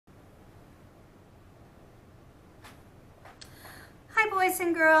boys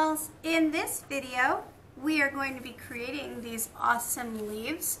and girls. In this video, we are going to be creating these awesome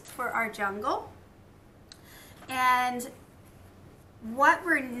leaves for our jungle. And what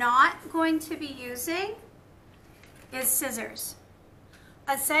we're not going to be using is scissors.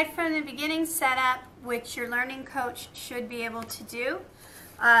 Aside from the beginning setup, which your learning coach should be able to do,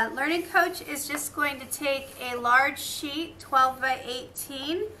 learning coach is just going to take a large sheet, 12 by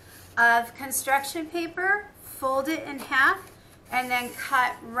 18, of construction paper, fold it in half, and then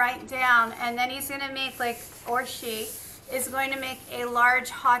cut right down. And then he's going to make, or she is going to make a large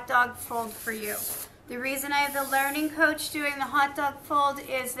hot dog fold for you. The reason I have the learning coach doing the hot dog fold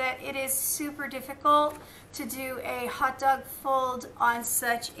is that it is super difficult to do a hot dog fold on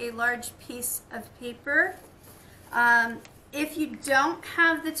such a large piece of paper. If you don't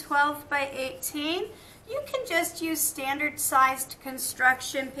have the 12 by 18, you can just use standard sized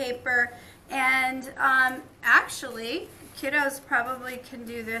construction paper, and actually kiddos probably can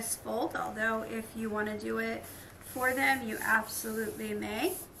do this fold, although if you want to do it for them, you absolutely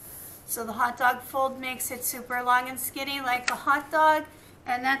may. So the hot dog fold makes it super long and skinny like a hot dog,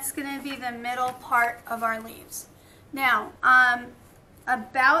 and that's going to be the middle part of our leaves. Now,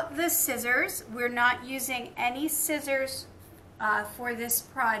 about the scissors, we're not using any scissors for this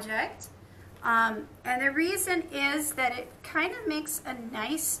project. And the reason is that it kind of makes a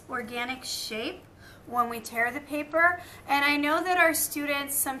nice organic shape when we tear the paper. And I know that our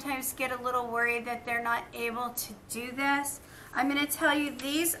students sometimes get a little worried that they're not able to do this. I'm going to tell you,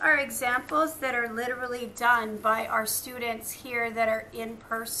 these are examples that are literally done by our students here that are in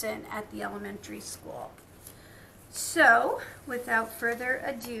person at the elementary school. So, without further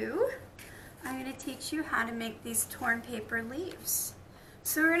ado, I'm going to teach you how to make these torn paper leaves.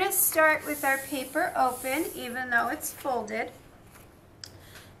 So we're going to start with our paper open, even though it's folded.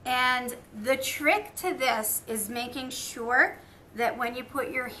 And the trick to this is making sure that when you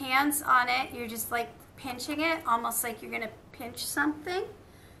put your hands on it, you're just like pinching it, almost like you're going to pinch something.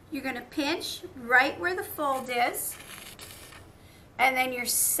 You're going to pinch right where the fold is, and then your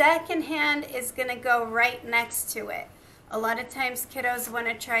second hand is going to go right next to it. A lot of times kiddos want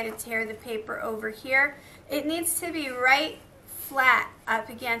to try to tear the paper over here. It needs to be right flat up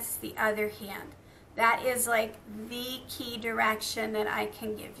against the other hand. That is like the key direction that I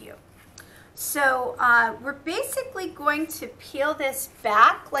can give you. So we're basically going to peel this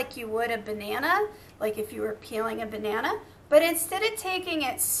back like you would a banana, like if you were peeling a banana, but instead of taking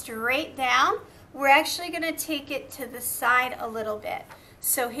it straight down, we're actually going to take it to the side a little bit.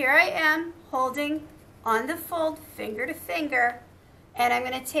 So here I am holding on the fold finger to finger, and I'm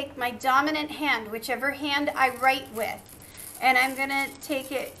going to take my dominant hand, whichever hand I write with, and I'm going to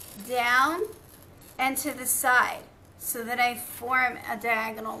take it down and to the side so that I form a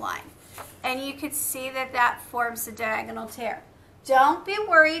diagonal line. And you could see that that forms a diagonal tear. Don't be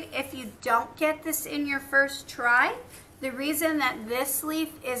worried if you don't get this in your first try. The reason that this leaf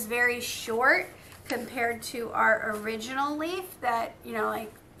is very short compared to our original leaf that,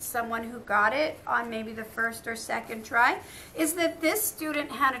 like someone who got it on maybe the first or second try, is that this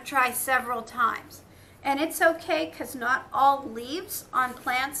student had to try several times. And it's okay, because not all leaves on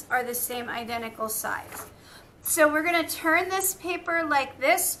plants are the same identical size. So we're going to turn this paper like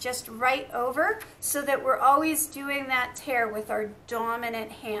this, just right over, so that we're always doing that tear with our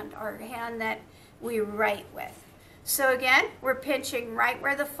dominant hand, our hand that we write with. So again, we're pinching right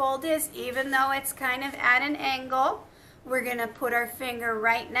where the fold is, even though it's kind of at an angle. We're going to put our finger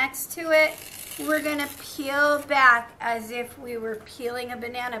right next to it. We're going to peel back as if we were peeling a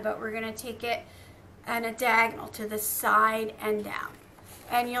banana, but we're going to take it and a diagonal to the side and down.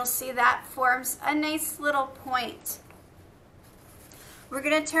 And you'll see that forms a nice little point. We're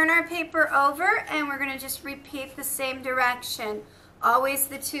going to turn our paper over, and we're going to just repeat the same direction. Always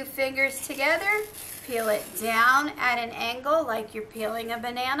the two fingers together. Peel it down at an angle like you're peeling a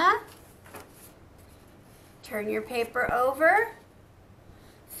banana. Turn your paper over,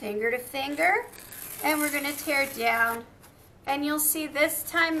 finger to finger, and we're going to tear down. And you'll see this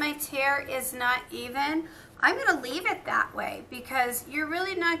time my tear is not even. I'm going to leave it that way because you're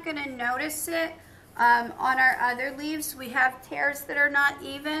really not going to notice it. On our other leaves, we have tears that are not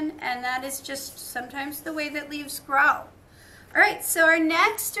even, and that is just sometimes the way that leaves grow. All right, so our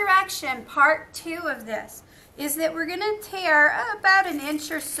next direction, part 2 of this, is that we're going to tear about an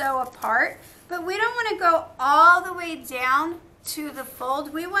inch or so apart, but we don't want to go all the way down to the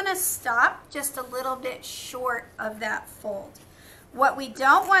fold. We want to stop just a little bit short of that fold. What we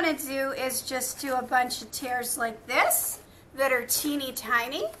don't want to do is just do a bunch of tears like this that are teeny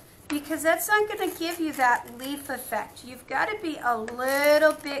tiny, because that's not going to give you that leaf effect. You've got to be a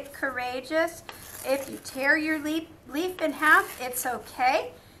little bit courageous. If you tear your leaf in half, it's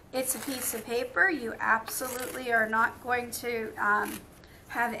okay. It's a piece of paper. You absolutely are not going to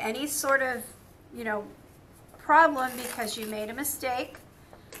have any sort of, problem because you made a mistake.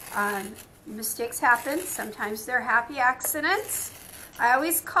 Mistakes happen. Sometimes they're happy accidents. I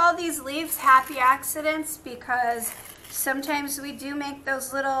always call these leaves happy accidents because sometimes we do make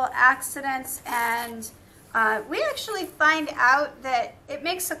those little accidents, and we actually find out that it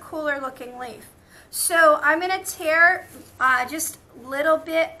makes a cooler looking leaf. So I'm going to tear just a little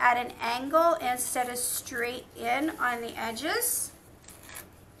bit at an angle instead of straight in on the edges.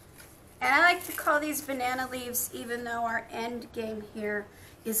 And I like to call these banana leaves, even though our end game here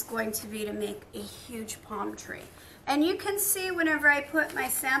is going to be to make a huge palm tree. And you can see whenever I put my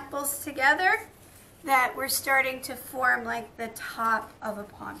samples together that we're starting to form like the top of a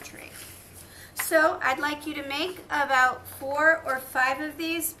palm tree. So I'd like you to make about 4 or 5 of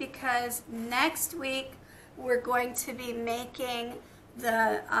these, because next week we're going to be making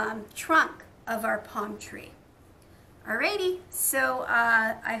the trunk of our palm tree. Alrighty, so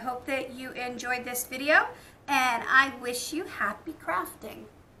I hope that you enjoyed this video, and I wish you happy crafting.